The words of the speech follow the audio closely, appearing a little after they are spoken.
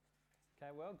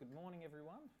Well, good morning,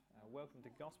 everyone. Welcome to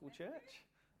Gospel Church.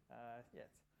 Yes.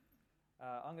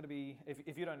 I'm going to be,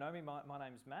 if you don't know me, my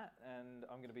name's Matt, and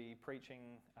I'm going to be preaching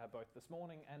both this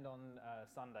morning and on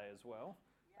Sunday as well.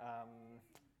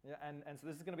 And so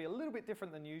this is going to be a little bit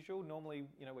different than usual. Normally,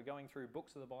 we're going through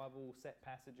books of the Bible, set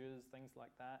passages, things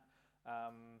like that.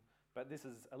 But this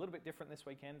is a little bit different this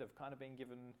weekend. I've kind of been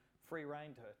given free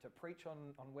rein to preach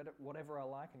on whatever I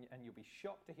like, and you'll be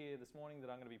shocked to hear this morning that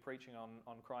I'm going to be preaching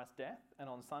on Christ's death, and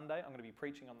on Sunday I'm going to be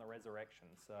preaching on the resurrection.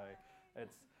 So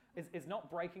it's not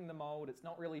breaking the mold, it's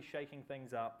not really shaking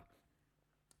things up,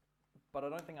 but I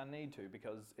don't think I need to,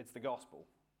 because it's the gospel,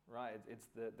 right? It's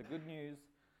the good news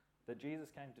that Jesus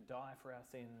came to die for our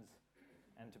sins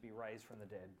and to be raised from the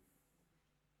dead.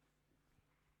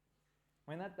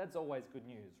 I mean, that's always good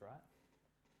news, right?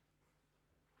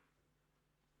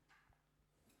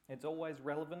 It's always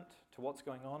relevant to what's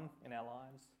going on in our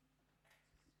lives.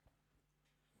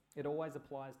 It always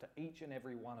applies to each and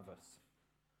every one of us.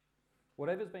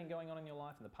 Whatever's been going on in your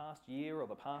life in the past year or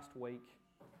the past week,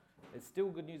 it's still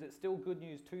good news. It's still good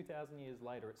news 2,000 years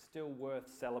later. It's still worth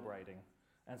celebrating.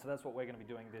 And so that's what we're going to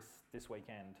be doing this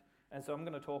weekend. And so I'm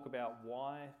going to talk about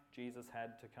why Jesus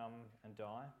had to come and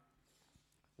die,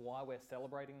 why we're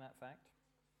celebrating that fact,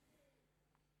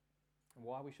 and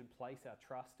why we should place our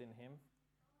trust in him.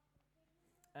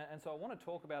 And so I want to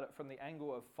talk about it from the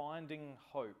angle of finding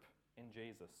hope in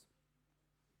Jesus.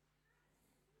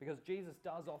 Because Jesus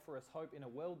does offer us hope in a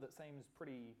world that seems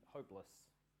pretty hopeless.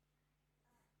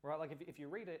 Right? Like if you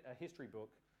read a history book,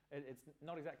 it's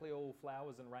not exactly all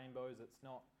flowers and rainbows. It's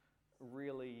not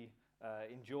really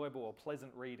enjoyable or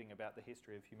pleasant reading about the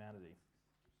history of humanity.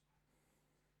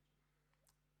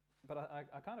 But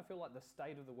I kind of feel like the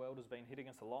state of the world has been hitting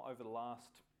us a lot over the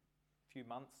last few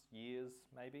months, years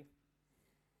maybe.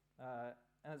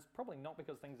 And it's probably not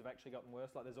because things have actually gotten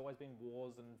worse. Like there's always been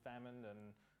wars and famine and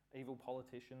evil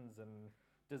politicians and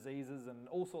diseases and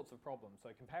all sorts of problems. So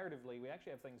comparatively, we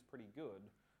actually have things pretty good.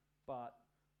 But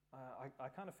I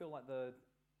kind of feel like the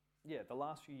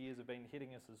last few years have been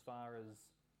hitting us as far as,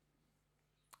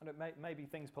 maybe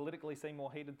things politically seem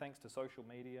more heated thanks to social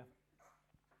media.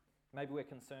 Maybe we're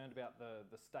concerned about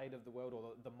the state of the world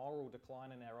or the moral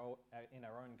decline in our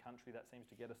own country that seems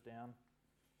to get us down.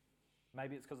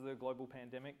 Maybe it's because of the global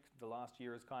pandemic. The last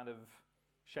year has kind of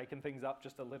shaken things up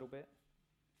just a little bit.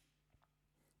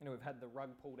 We've had the rug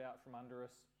pulled out from under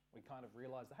us. We kind of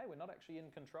realise that, hey, we're not actually in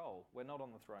control. We're not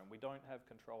on the throne. We don't have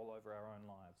control over our own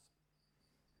lives.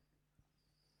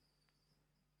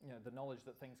 The knowledge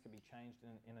that things can be changed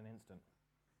in an instant.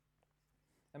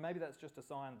 And maybe that's just a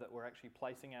sign that we're actually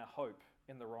placing our hope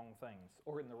in the wrong things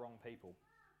or in the wrong people.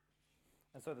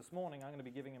 And so this morning I'm going to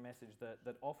be giving a message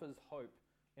that offers hope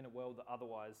in a world that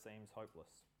otherwise seems hopeless.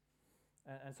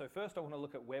 And so first I want to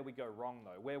look at where we go wrong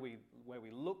though, where we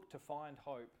look to find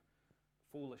hope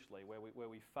foolishly, where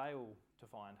we fail to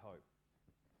find hope.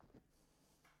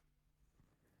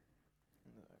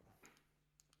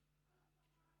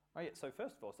 Oh yeah, so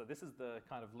first of all, this is the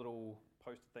kind of little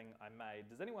poster thing I made.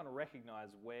 Does anyone recognise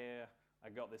where I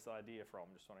got this idea from?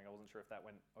 I'm just wondering, I wasn't sure if that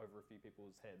went over a few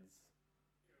people's heads.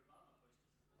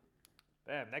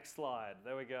 Bam, next slide,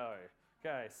 there we go.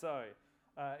 Okay, so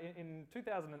in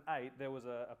 2008, there was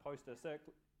a poster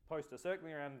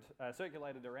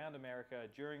circulated around America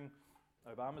during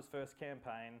Obama's first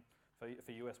campaign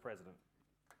for US president.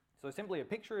 So simply a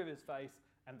picture of his face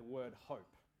and the word hope.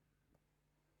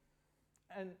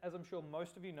 And as I'm sure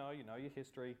most of you know your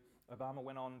history, Obama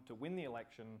went on to win the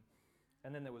election,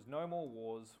 and then there was no more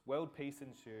wars, world peace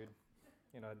ensued,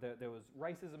 there was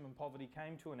racism and poverty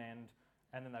came to an end,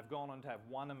 and then they've gone on to have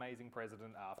one amazing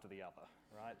president after the other,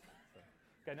 right?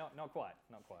 Okay, not quite.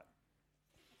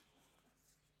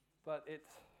 But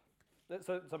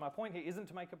so my point here isn't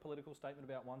to make a political statement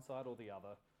about one side or the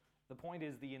other. The point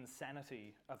is the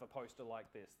insanity of a poster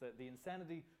like this, the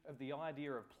insanity of the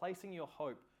idea of placing your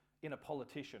hope in a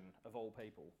politician of all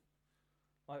people.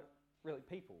 Like, really,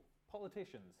 people,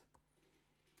 politicians.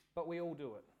 But we all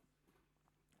do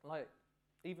it. Like,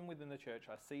 even within the church,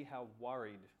 I see how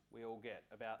worried we all get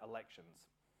about elections.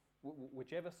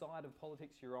 Whichever side of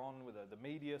politics you're on, with the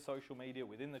media, social media,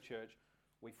 within the church,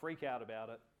 we freak out about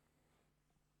it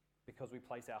because we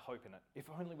place our hope in it. If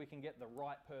only we can get the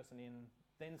right person in,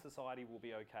 then society will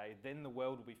be okay, then the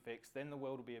world will be fixed, then the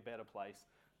world will be a better place,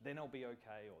 then I'll be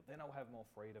okay, or then I'll have more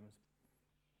freedoms.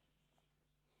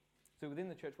 So within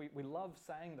the church, we love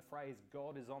saying the phrase,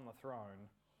 God is on the throne,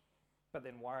 but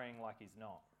then worrying like he's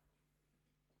not.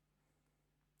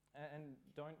 And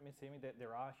don't mishear me,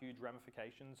 there are huge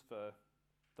ramifications for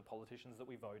the politicians that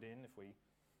we vote in. If we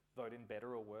vote in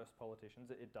better or worse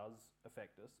politicians, it does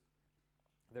affect us.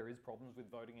 There is problems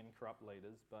with voting in corrupt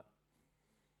leaders, but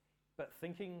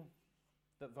thinking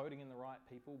that voting in the right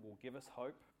people will give us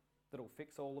hope, that it'll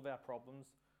fix all of our problems,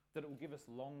 that it will give us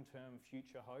long-term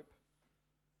future hope,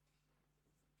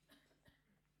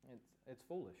 it's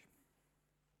foolish.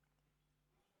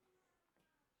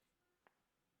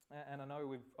 And I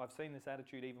know I've seen this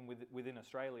attitude even within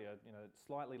Australia. You know, it's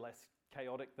slightly less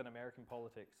chaotic than American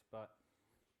politics, but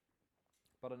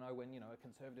I know when, you know, a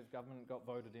Conservative government got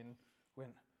voted in, when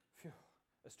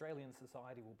Australian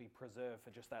society will be preserved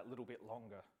for just that little bit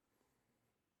longer.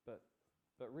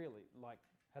 But really, like,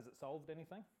 has it solved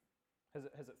anything? Has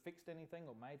it fixed anything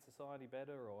or made society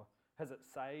better, or has it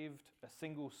saved a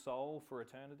single soul for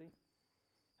eternity?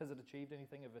 Has it achieved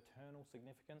anything of eternal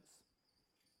significance?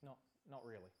 Not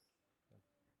really.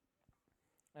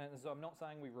 And so I'm not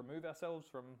saying we remove ourselves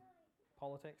from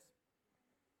politics,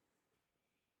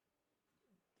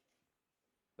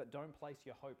 but don't place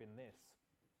your hope in this.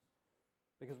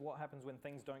 Because what happens when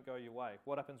things don't go your way?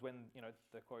 What happens when, you know,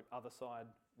 the quote, other side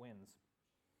wins?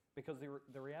 Because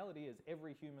the reality is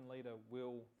every human leader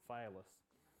will fail us.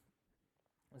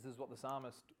 This is what the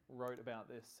psalmist wrote about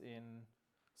this in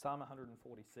Psalm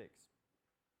 146.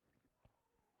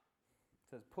 It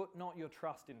says, "Put not your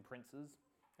trust in princes,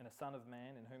 and a son of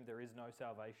man in whom there is no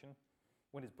salvation.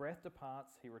 When his breath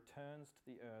departs, he returns to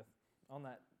the earth. On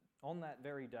that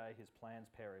very day his plans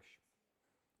perish."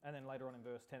 And then later on in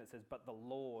verse 10 it says, "But the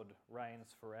Lord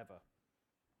reigns forever."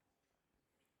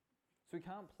 So we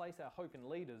can't place our hope in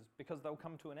leaders because they'll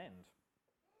come to an end.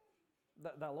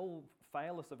 They'll all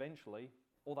fail us eventually,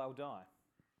 or they'll die.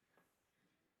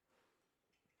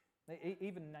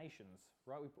 Even nations,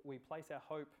 right? We place our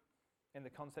hope in the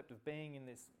concept of being in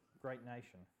this great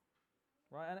nation,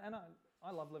 right? And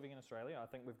I love living in Australia. I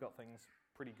think we've got things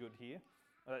pretty good here,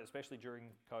 especially during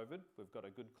COVID. We've got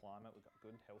a good climate, we've got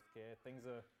good healthcare. Things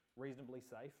are reasonably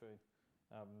safe.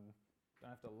 Don't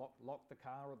have to lock the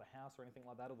car or the house or anything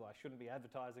like that, although I shouldn't be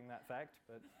advertising that fact,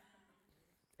 but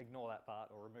ignore that part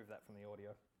or remove that from the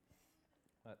audio.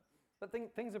 But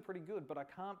things are pretty good, but I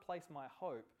can't place my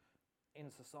hope in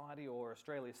society or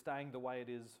Australia staying the way it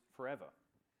is forever.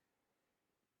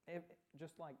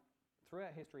 Just like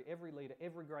throughout history, every leader,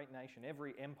 every great nation,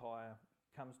 every empire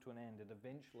comes to an end. It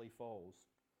eventually falls.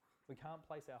 We can't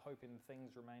place our hope in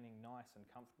things remaining nice and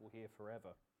comfortable here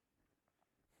forever.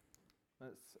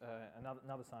 That's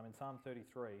another psalm, in Psalm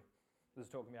 33, this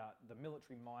is talking about the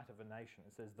military might of a nation.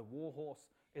 It says, "The war horse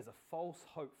is a false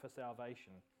hope for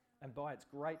salvation, and by its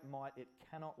great might it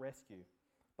cannot rescue.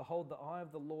 Behold, the eye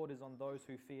of the Lord is on those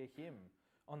who fear him,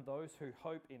 on those who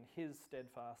hope in his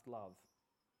steadfast love."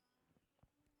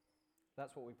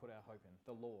 That's what we put our hope in,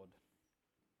 the Lord.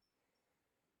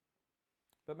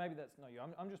 But maybe that's not you.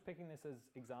 I'm just picking this as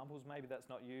examples. Maybe that's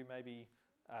not you. Maybe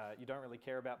you don't really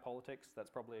care about politics. That's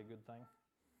probably a good thing.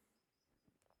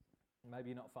 Maybe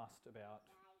you're not fussed about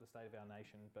the state of our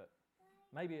nation, but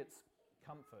maybe it's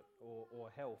comfort or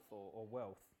health or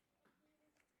wealth.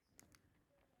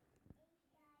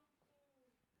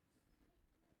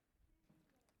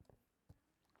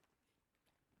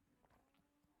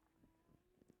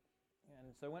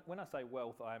 And so when I say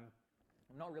wealth, I'm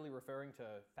not really referring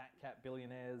to fat cat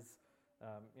billionaires,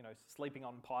 sleeping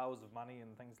on piles of money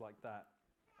and things like that.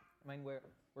 I mean,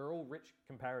 we're all rich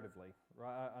comparatively,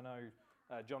 right? I know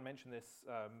John mentioned this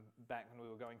back when we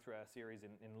were going through our series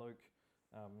in Luke,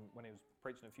 when he was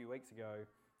preaching a few weeks ago,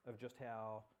 of just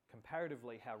how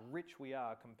comparatively how rich we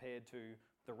are compared to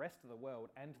the rest of the world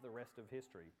and to the rest of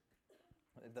history.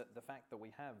 The fact that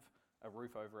we have a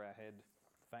roof over our head,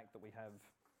 the fact that we have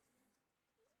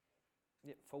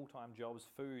full-time jobs,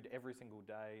 food every single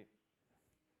day,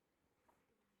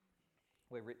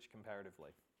 we're rich comparatively.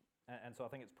 And so I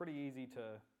think it's pretty easy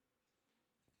to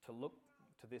look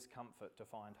to this comfort to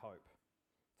find hope.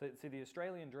 So see, the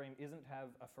Australian dream isn't to have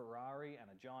a Ferrari and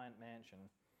a giant mansion.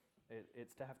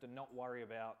 It's to have to not worry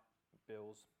about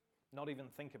bills, not even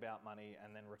think about money,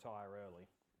 and then retire early.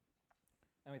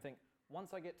 And we think,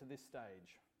 once I get to this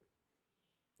stage,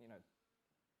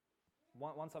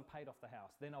 once I've paid off the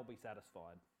house, then I'll be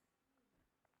satisfied.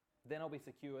 Then I'll be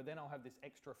secure. Then I'll have this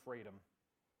extra freedom.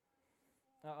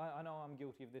 I know I'm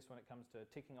guilty of this when it comes to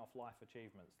ticking off life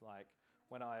achievements. Like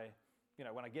when I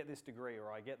get this degree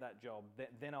or I get that job,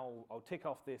 then I'll tick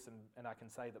off this and I can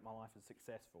say that my life is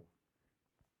successful.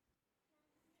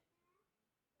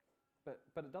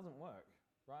 But it doesn't work,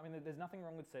 right? I mean, there's nothing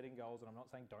wrong with setting goals, and I'm not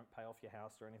saying don't pay off your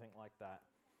house or anything like that.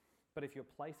 But if you're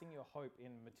placing your hope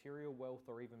in material wealth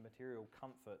or even material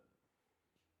comfort,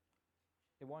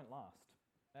 it won't last.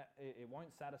 It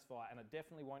won't satisfy, and it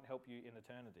definitely won't help you in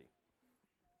eternity.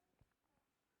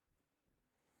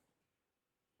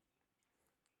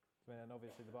 Testament, and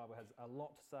obviously the Bible has a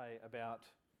lot to say about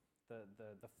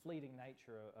the fleeting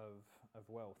nature of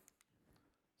wealth.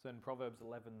 So in Proverbs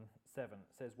 11:7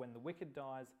 it says, "When the wicked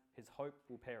dies, his hope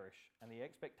will perish, and the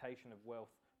expectation of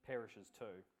wealth perishes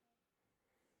too."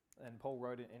 And Paul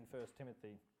wrote it in 1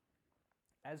 Timothy,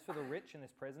 "As for the rich in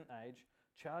this present age,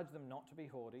 charge them not to be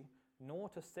haughty, nor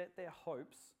to set their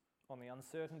hopes on the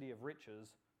uncertainty of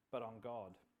riches, but on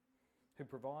God,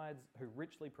 who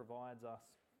richly provides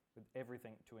us with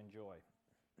everything to enjoy."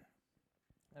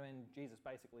 I mean, Jesus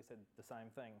basically said the same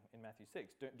thing in Matthew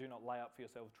 6. Do not lay up for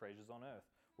yourselves treasures on earth,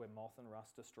 where moth and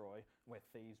rust destroy, where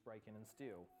thieves break in and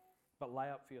steal. But lay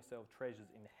up for yourselves treasures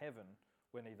in heaven,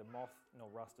 where neither moth nor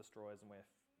rust destroys, and where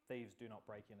thieves do not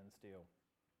break in and steal.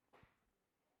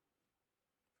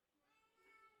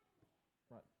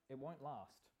 Right, it won't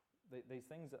last. These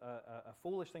things are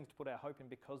foolish things to put our hope in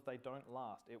because they don't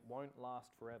last. It won't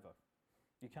last forever.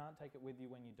 You can't take it with you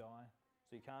when you die,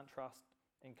 so you can't trust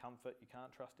in comfort, you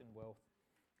can't trust in wealth,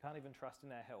 you can't even trust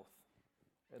in our health.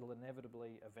 It'll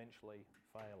inevitably, eventually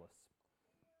fail us.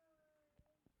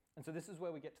 And so this is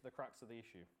where we get to the crux of the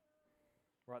issue.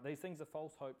 Right, these things are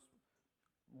false hopes,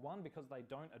 one, because they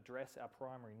don't address our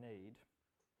primary need,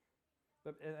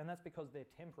 and that's because they're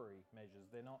temporary measures,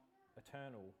 they're not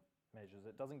eternal measures.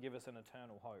 It doesn't give us an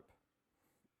eternal hope.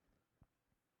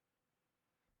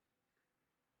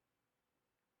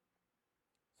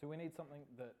 So we need something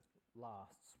that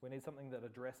lasts. We need something that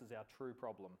addresses our true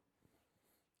problem.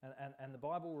 And the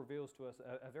Bible reveals to us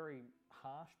a very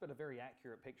harsh but a very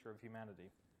accurate picture of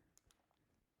humanity.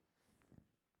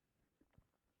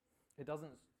 It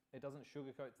doesn't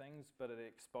sugarcoat things, but it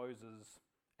exposes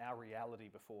our reality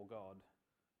before God.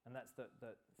 And that's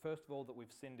that first of all, that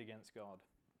we've sinned against God.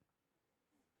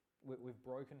 We've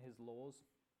broken his laws.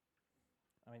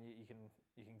 I mean, you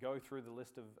can go through the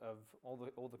list of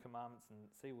all the commandments and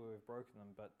see where we've broken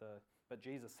them, but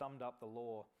Jesus summed up the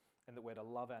law in that we're to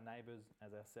love our neighbours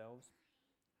as ourselves,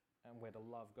 and we're to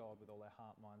love God with all our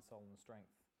heart, mind, soul and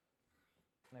strength.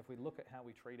 And if we look at how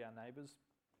we treat our neighbours,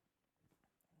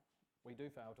 we do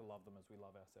fail to love them as we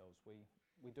love ourselves.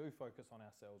 We do focus on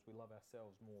ourselves. We love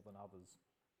ourselves more than others.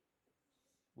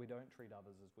 We don't treat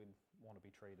others as we'd want to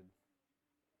be treated.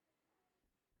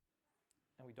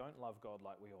 And we don't love God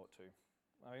like we ought to.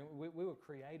 I mean, we were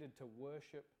created to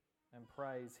worship and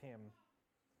praise him.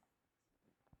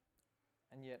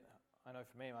 And yet, I know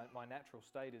for me, my natural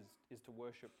state is to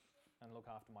worship and look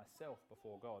after myself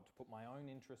before God, to put my own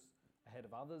interests ahead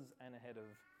of others and ahead of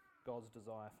God's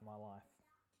desire for my life.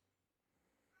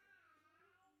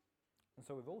 And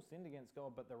so we've all sinned against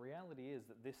God, but the reality is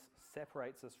that this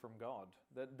separates us from God,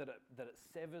 that it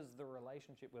severs the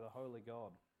relationship with a holy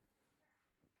God.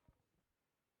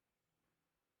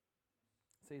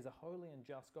 See, he's a holy and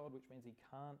just God, which means he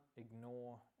can't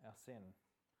ignore our sin.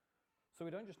 So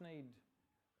we don't just need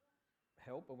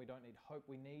help and we don't need hope,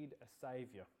 we need a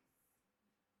saviour.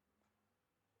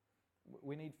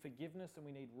 We need forgiveness and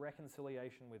we need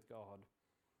reconciliation with God.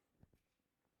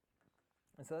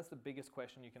 And so that's the biggest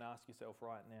question you can ask yourself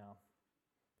right now,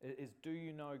 is do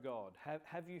you know God?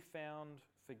 Have you found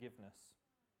forgiveness?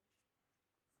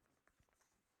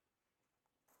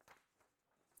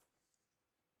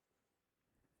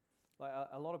 Like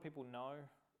a lot of people know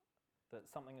that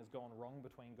something has gone wrong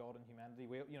between God and humanity.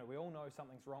 We all know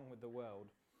something's wrong with the world.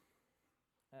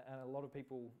 And a lot of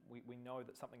people, we know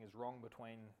that something is wrong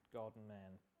between God and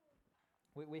man.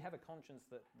 We have a conscience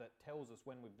that tells us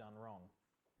when we've done wrong.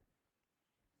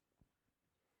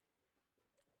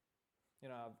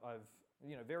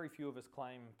 Very few of us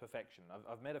claim perfection.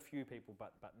 I've met a few people,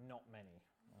 but not many.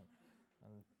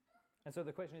 And so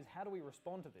the question is, how do we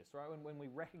respond to this, right? When we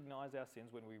recognize our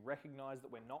sins, when we recognize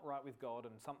that we're not right with God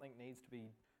and something needs to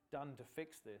be done to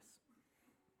fix this.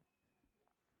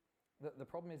 The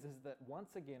problem is that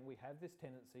once again, we have this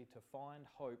tendency to find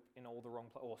hope in all the wrong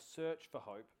places, or search for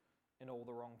hope in all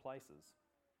the wrong places.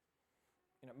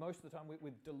 Most of the time,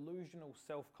 with delusional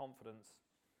self-confidence,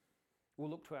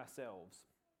 we'll look to ourselves.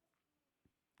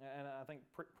 And I think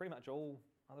pretty much all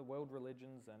other world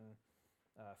religions and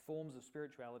forms of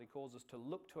spirituality cause us to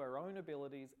look to our own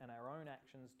abilities and our own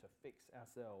actions to fix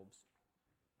ourselves.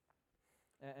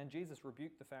 And Jesus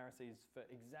rebuked the Pharisees for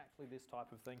exactly this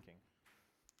type of thinking.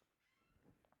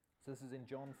 So this is in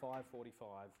John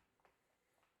 5:45.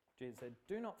 Jesus said,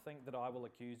 "Do not think that I will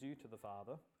accuse you to the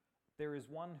Father. There is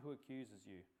one who accuses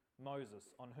you, Moses,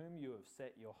 on whom you have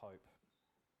set your hope."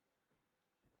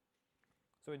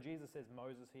 So when Jesus says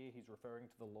Moses here, he's referring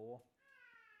to the law.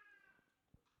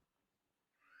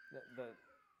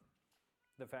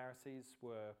 The Pharisees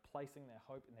were placing their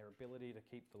hope in their ability to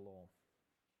keep the law.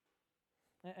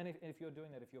 And if you're doing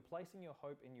that, if you're placing your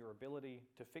hope in your ability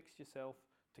to fix yourself,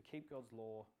 to keep God's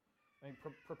law, I mean,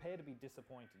 prepare to be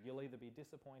disappointed. You'll either be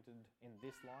disappointed in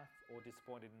this life or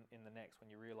disappointed in the next when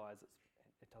you realise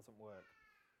it doesn't work.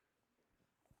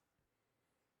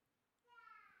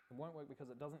 It won't work because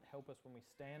it doesn't help us when we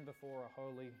stand before a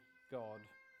holy God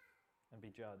and be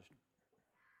judged.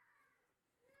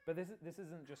 But this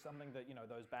isn't just something that,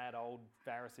 those bad old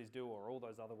Pharisees do or all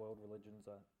those other world religions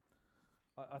are.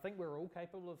 I think we're all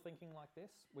capable of thinking like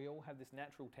this. We all have this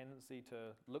natural tendency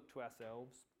to look to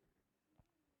ourselves.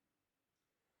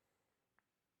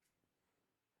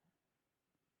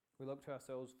 We look to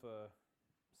ourselves for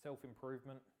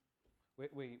self-improvement.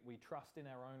 We trust in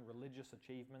our own religious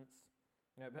achievements.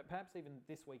 But perhaps even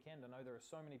this weekend, I know there are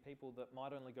so many people that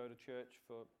might only go to church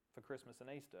for Christmas and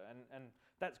Easter. And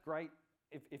that's great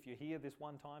if you're here this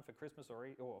one time for Christmas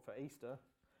or for Easter,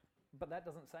 but that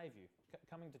doesn't save you.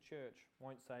 Coming to church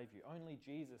won't save you. Only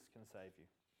Jesus can save you.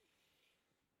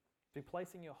 Be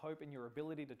placing your hope in your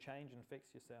ability to change and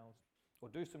fix yourselves or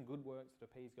do some good works that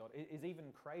appease God is even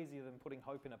crazier than putting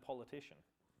hope in a politician,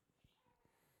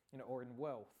 or in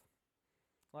wealth.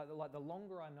 Like the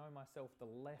longer I know myself, the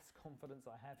less confidence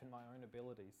I have in my own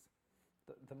abilities.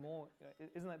 The more,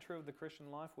 isn't that true of the Christian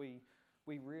life? We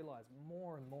realize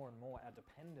more and more and more our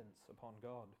dependence upon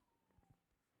God.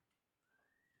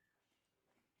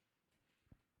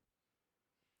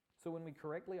 So when we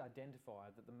correctly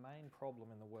identify that the main problem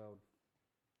in the world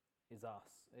is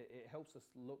us, it helps us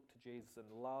look to Jesus and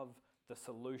love the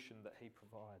solution that he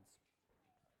provides.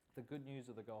 The good news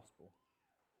of the gospel.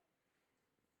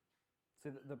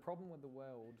 See, the problem with the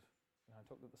world, I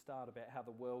talked at the start about how the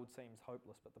world seems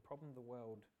hopeless, but the problem with the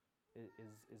world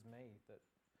is me,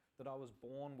 that I was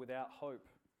born without hope,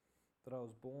 that I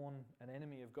was born an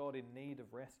enemy of God in need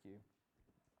of rescue.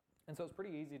 And so it's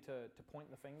pretty easy to point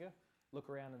the finger, look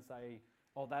around and say,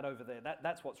 oh, that over there,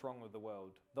 that's what's wrong with the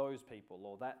world, those people,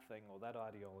 or that thing, or that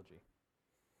ideology.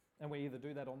 And we either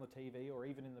do that on the TV or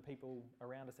even in the people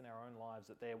around us in our own lives,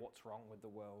 that they're what's wrong with the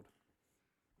world.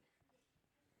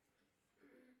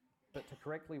 But to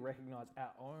correctly recognise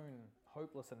our own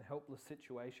hopeless and helpless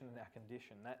situation and our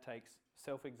condition, that takes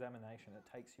self-examination, it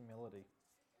takes humility.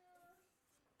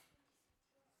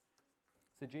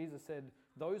 So Jesus said,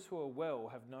 those who are well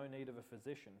have no need of a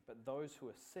physician, but those who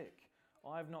are sick,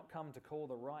 I have not come to call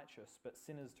the righteous, but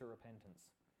sinners to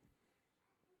repentance.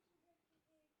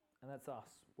 And that's us.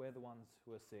 We're the ones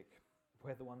who are sick.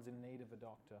 We're the ones in need of a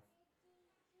doctor.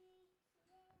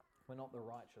 We're not the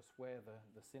righteous. We're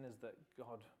the sinners that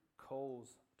God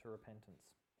calls to repentance.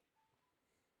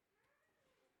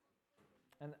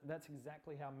 And that's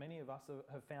exactly how many of us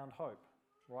have found hope,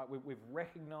 right? We've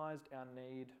recognised our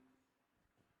need,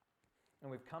 and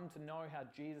we've come to know how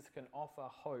Jesus can offer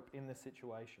hope in this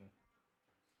situation.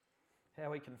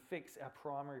 How he can fix our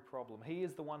primary problem. He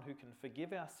is the one who can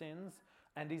forgive our sins,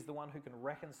 and he's the one who can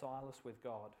reconcile us with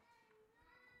God.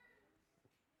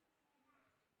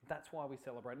 That's why we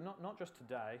celebrate. Not just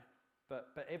today,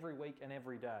 but every week and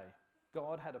every day.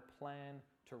 God had a plan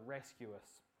to rescue us.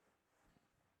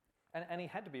 And he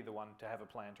had to be the one to have a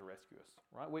plan to rescue us,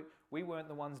 right? We weren't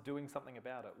the ones doing something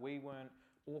about it. We weren't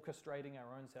orchestrating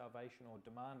our own salvation or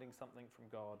demanding something from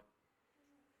God.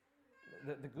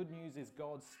 The good news is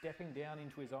God stepping down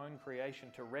into his own creation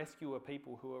to rescue a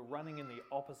people who are running in the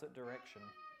opposite direction.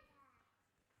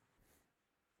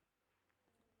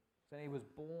 So he was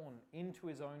born into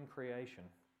his own creation,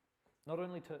 not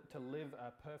only to live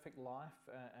a perfect life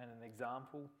and an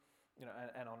example,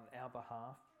 and on our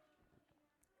behalf,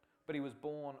 but he was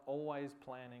born always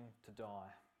planning to die,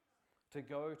 to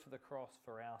go to the cross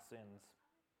for our sins.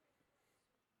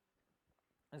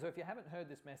 And so if you haven't heard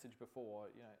this message before,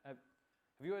 have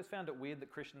you always found it weird that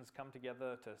Christians come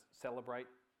together to celebrate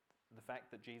the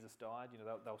fact that Jesus died?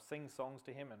 They'll sing songs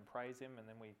to him and praise him, and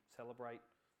then we celebrate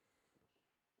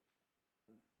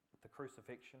the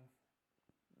crucifixion.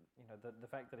 The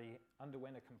fact that he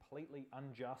underwent a completely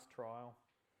unjust trial,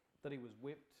 that he was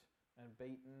whipped and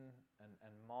beaten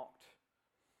and mocked,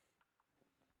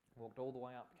 walked all the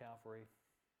way up Calvary,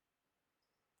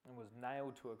 and was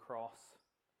nailed to a cross,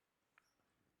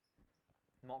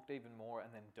 mocked even more, and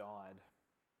then died.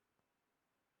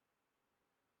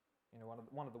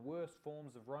 One of the worst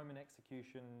forms of Roman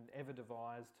execution ever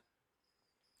devised.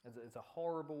 It's a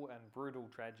horrible and brutal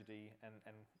tragedy,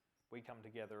 and we come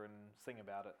together and sing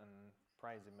about it and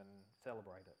praise him and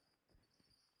celebrate it.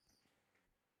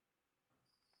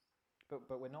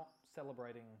 But we're not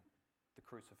celebrating the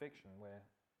crucifixion.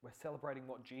 We're celebrating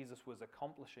what Jesus was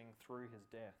accomplishing through his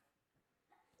death.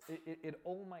 It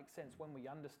all makes sense when we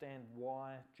understand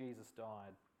why Jesus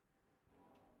died.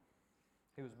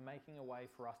 He was making a way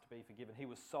for us to be forgiven. He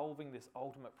was solving this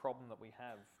ultimate problem that we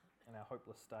have in our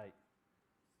hopeless state.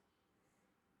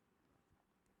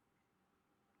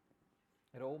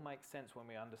 It all makes sense when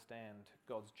we understand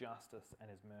God's justice and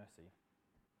his mercy.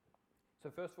 So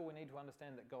first of all, we need to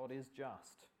understand that God is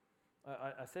just.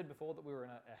 I said before that we were in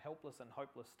a helpless and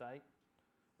hopeless state,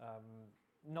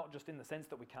 not just in the sense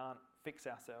that we can't fix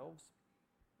ourselves,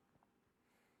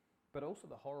 but also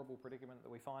the horrible predicament that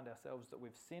we find ourselves, that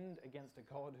we've sinned against a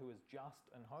God who is just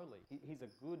and holy. He's a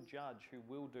good judge who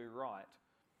will do right,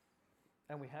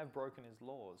 and we have broken his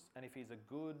laws. And if he's a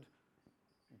good,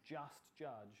 just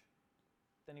judge,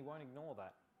 then he won't ignore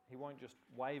that. He won't just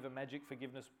wave a magic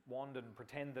forgiveness wand and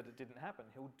pretend that it didn't happen.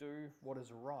 He'll do what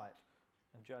is right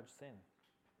and judge sin.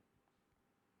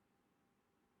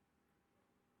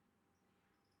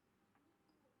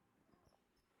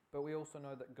 But we also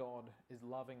know that God is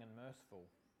loving and merciful,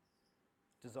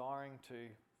 desiring to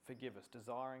forgive us,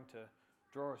 desiring to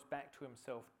draw us back to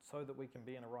himself so that we can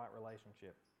be in a right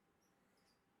relationship.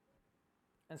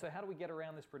 And so how do we get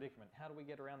around this predicament? How do we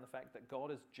get around the fact that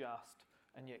God is just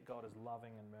and yet God is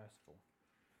loving and merciful?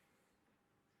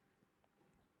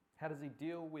 How does he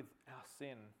deal with our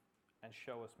sin and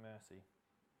show us mercy?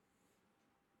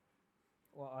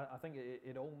 Well, I think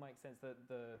it all makes sense. That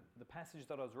the passage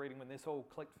that I was reading when this all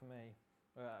clicked for me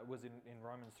was in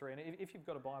Romans 3. And if you've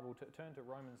got a Bible, turn to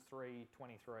Romans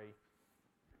 3:23.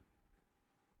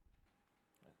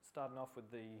 Starting off with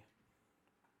the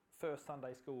first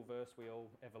Sunday school verse we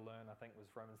all ever learn, I think, was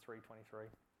Romans 3:23.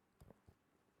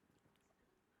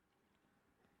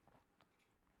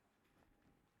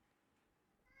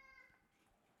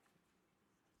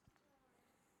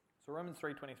 So Romans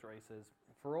 3:23 says,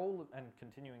 "For all," and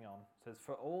continuing on, says,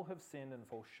 "For all have sinned and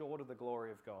fall short of the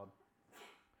glory of God,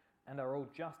 and are all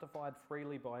justified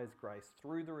freely by his grace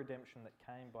through the redemption that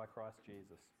came by Christ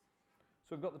Jesus."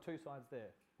 So we've got the two sides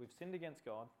there. We've sinned against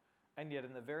God, and yet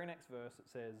in the very next verse it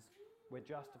says, we're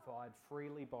justified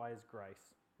freely by his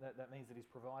grace. That means that he's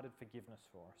provided forgiveness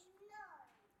for us.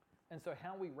 And so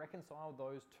how we reconcile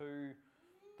those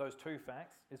two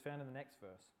facts is found in the next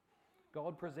verse.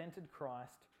 God presented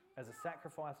Christ as a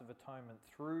sacrifice of atonement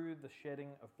through the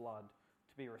shedding of blood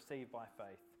to be received by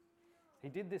faith. He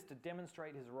did this to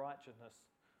demonstrate his righteousness,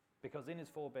 because in his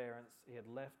forbearance he had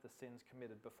left the sins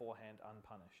committed beforehand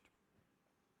unpunished.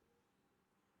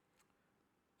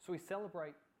 So we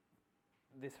celebrate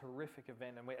this horrific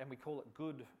event, and we call it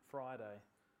Good Friday,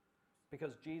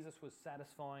 because Jesus was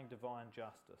satisfying divine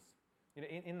justice. You know,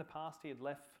 in the past he had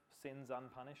left sins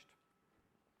unpunished,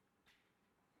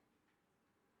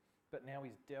 but now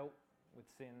he's dealt with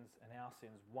sins and our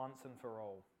sins once and for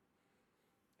all.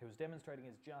 He was demonstrating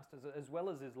his justice as well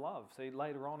as his love. See,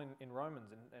 later on in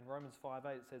Romans, in Romans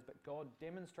 5:8, it says, "But God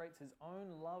demonstrates his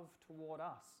own love toward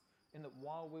us, in that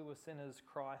while we were sinners,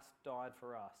 Christ died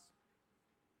for us."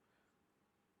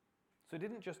 So he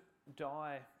didn't just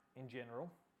die in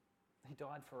general, he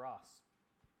died for us.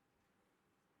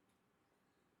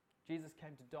 Jesus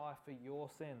came to die for your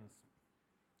sins.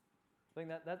 I think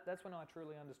that's when I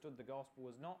truly understood the gospel,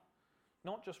 was not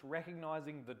just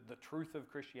recognizing the truth of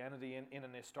Christianity in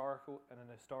an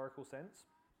historical sense.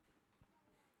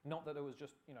 Not that it was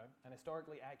just, an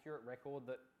historically accurate record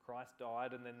that Christ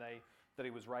died and then that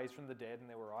he was raised from the dead and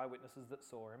there were eyewitnesses that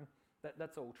saw him.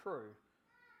 That's all true.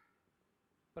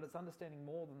 But it's understanding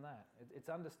more than that. It's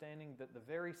understanding that the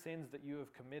very sins that you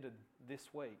have committed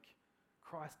this week,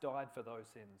 Christ died for those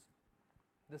sins.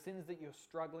 The sins that you're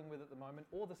struggling with at the moment,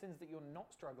 or the sins that you're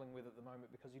not struggling with at the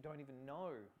moment because you don't even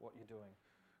know what you're doing.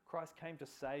 Christ came to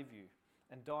save you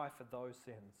and die for those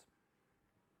sins.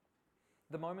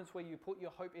 The moments where you put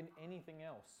your hope in anything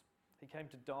else, he came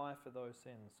to die for those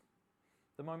sins.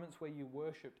 The moments where you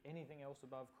worshipped anything else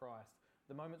above Christ,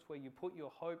 the moments where you put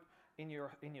your hope in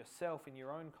yourself, in your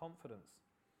own confidence,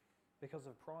 because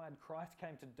of pride, Christ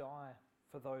came to die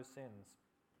for those sins.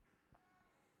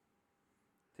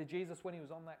 See, Jesus, when he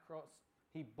was on that cross,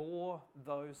 he bore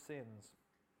those sins.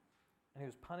 And he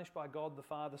was punished by God the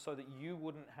Father so that you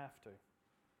wouldn't have to.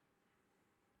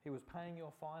 He was paying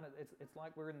your fine. It's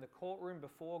like we're in the courtroom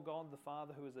before God the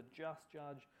Father, who is a just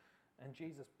judge, and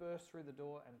Jesus bursts through the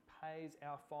door and pays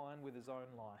our fine with his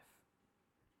own life.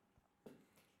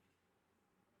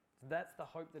 That's the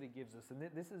hope that he gives us. And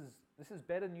this is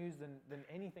better news than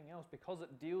anything else, because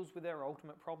it deals with our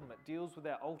ultimate problem. It deals with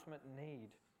our ultimate need.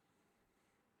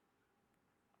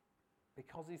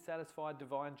 Because he satisfied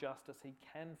divine justice, he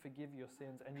can forgive your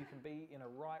sins and you can be in a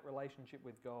right relationship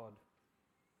with God.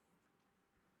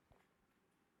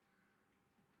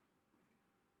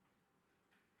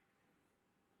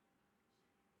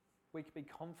 We can be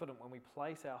confident when we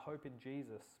place our hope in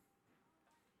Jesus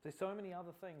There's so many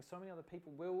other things, so many other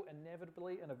people will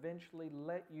inevitably and eventually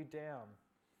let you down.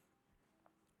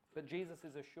 But Jesus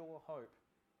is a sure hope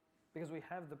because we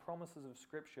have the promises of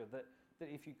Scripture that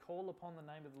if you call upon the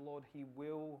name of the Lord, He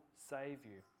will save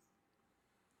you.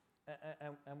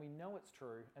 And we know it's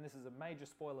true, and this is a major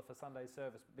spoiler for Sunday's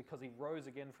service because He rose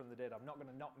again from the dead. I'm not going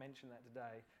to not mention that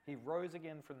today. He rose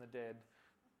again from the dead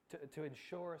to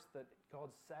ensure us that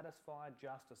God's satisfied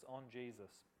justice on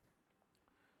Jesus,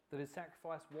 that His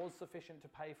sacrifice was sufficient to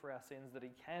pay for our sins, that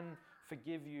He can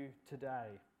forgive you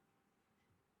today.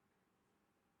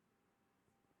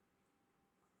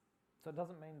 So it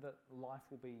doesn't mean that life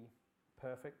will be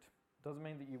perfect. It doesn't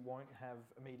mean that you won't have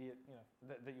immediate,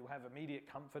 that you'll have immediate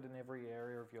comfort in every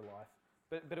area of your life.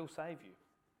 But He'll save you.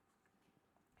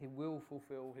 He will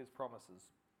fulfill His promises.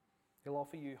 He'll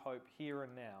offer you hope here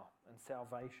and now and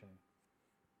salvation.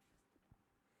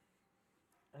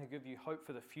 And He'll give you hope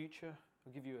for the future.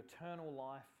 He'll give you eternal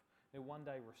life. He'll one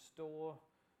day restore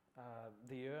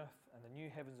the earth and the new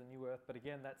heavens and new earth. But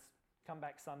again, that's come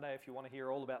back Sunday if you want to hear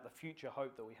all about the future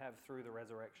hope that we have through the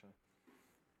resurrection.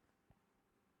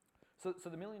 So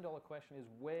the $1 million question is,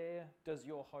 where does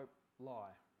your hope lie?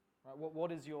 Right?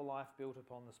 What is your life built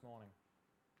upon this morning?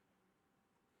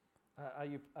 Are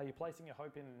you placing your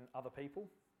hope in other people?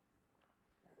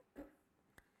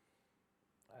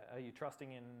 Are you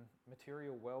trusting in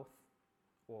material wealth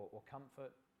or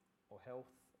comfort or health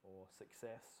or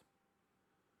success?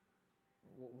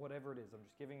 Whatever it is, I'm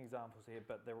just giving examples here,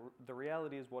 but the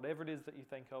reality is whatever it is that you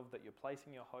think of that you're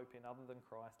placing your hope in other than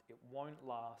Christ, it won't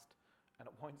last and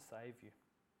it won't save you.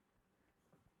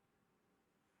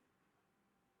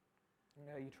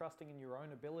 Are you trusting in your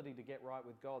own ability to get right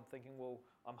with God, thinking, well,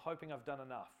 I'm hoping I've done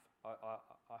enough. I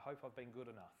hope I've been good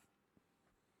enough.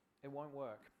 It won't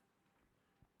work.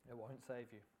 It won't save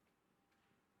you.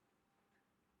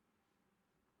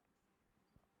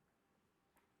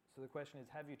 So the question is,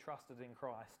 have you trusted in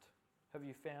Christ? Have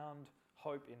you found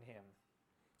hope in Him?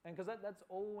 And because that's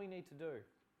all we need to do.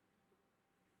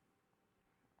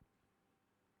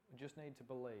 We just need to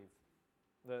believe.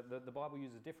 The Bible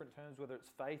uses different terms, whether it's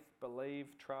faith, believe,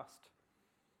 trust.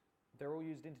 They're all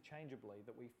used interchangeably,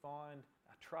 that we find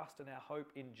our trust and our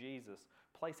hope in Jesus.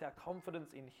 Place our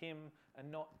confidence in Him and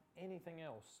not anything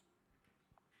else.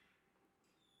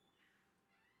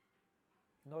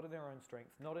 Not in our own strength,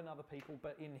 not in other people,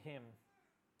 but in Him.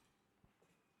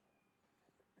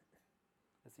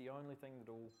 It's the only thing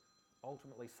that will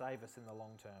ultimately save us in the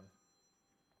long term.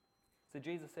 So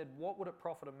Jesus said, what would it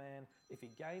profit a man if he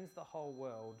gains the whole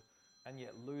world and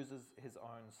yet loses his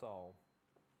own soul?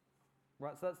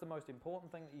 Right, so that's the most important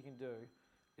thing that you can do,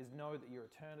 is know that your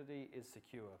eternity is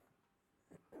secure.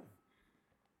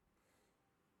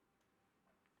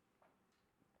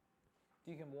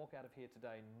 You can walk out of here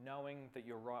today knowing that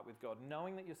you're right with God,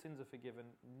 knowing that your sins are forgiven,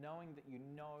 knowing that you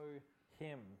know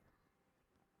Him.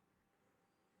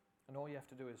 And all you have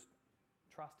to do is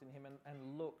trust in Him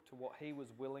and look to what He was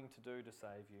willing to do to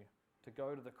save you, to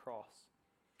go to the cross.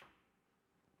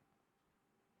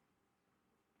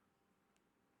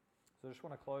 So I just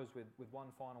want to close with one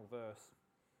final verse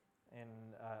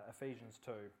in Ephesians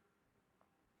 2. It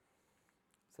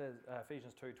says,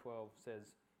 Ephesians 2:12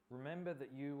 says, remember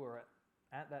that you were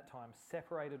at that time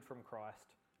separated from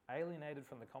Christ, alienated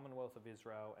from the commonwealth of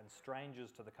Israel, and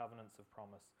strangers to the covenants of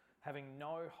promise, having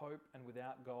no hope and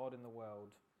without God in the world.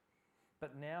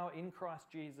 But now in Christ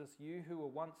Jesus, you who were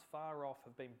once far off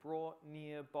have been brought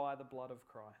near by the blood of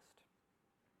Christ.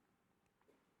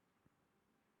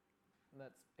 And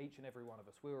that's each and every one of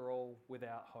us. We were all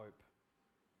without hope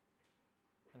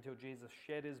until Jesus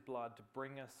shed His blood to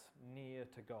bring us near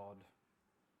to God.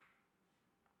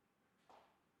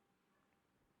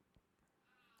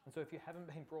 And so if you haven't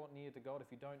been brought near to God,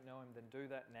 if you don't know Him, then do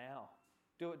that now.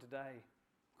 Do it today.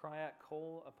 Cry out,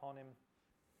 call upon Him,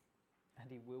 and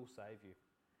He will save you.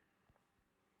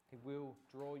 He will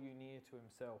draw you near to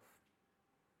Himself.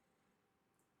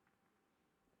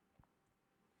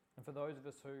 And for those of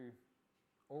us who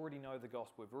already know the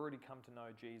gospel, we've already come to know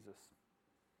Jesus,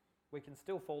 we can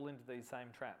still fall into these same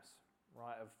traps,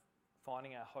 right, of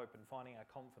finding our hope and finding our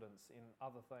confidence in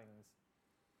other things.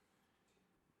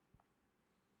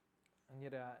 And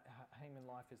yet our aim in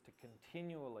life is to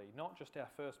continually, not just our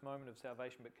first moment of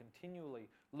salvation, but continually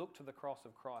look to the cross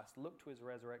of Christ, look to His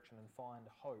resurrection and find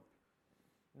hope,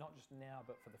 not just now,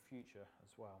 but for the future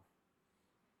as well.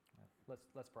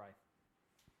 Let's pray.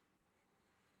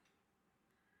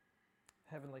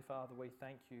 Heavenly Father, we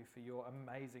thank You for Your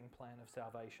amazing plan of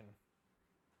salvation.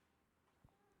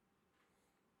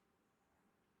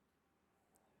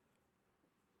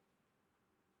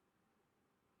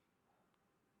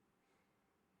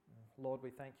 Lord, we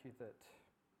thank you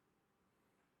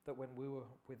that when we were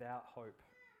without hope,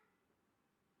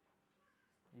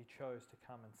 you chose to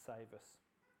come and save us.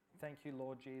 Thank you,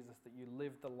 Lord Jesus, that you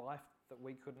lived the life that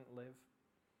we couldn't live.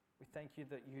 We thank you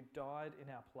that you died in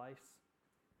our place.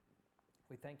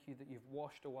 We thank you that you've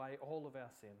washed away all of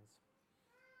our sins.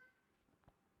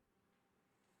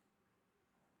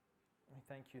 We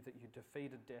thank you that you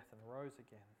defeated death and rose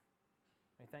again.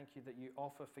 We thank you that you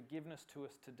offer forgiveness to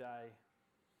us today.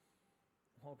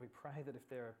 Lord, we pray that if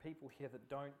there are people here that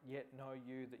don't yet know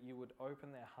you, that you would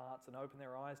open their hearts and open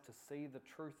their eyes to see the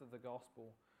truth of the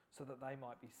gospel so that they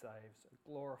might be saved. So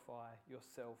glorify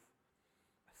yourself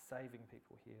by saving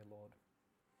people here, Lord.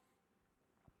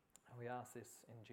 And we ask this in Jesus'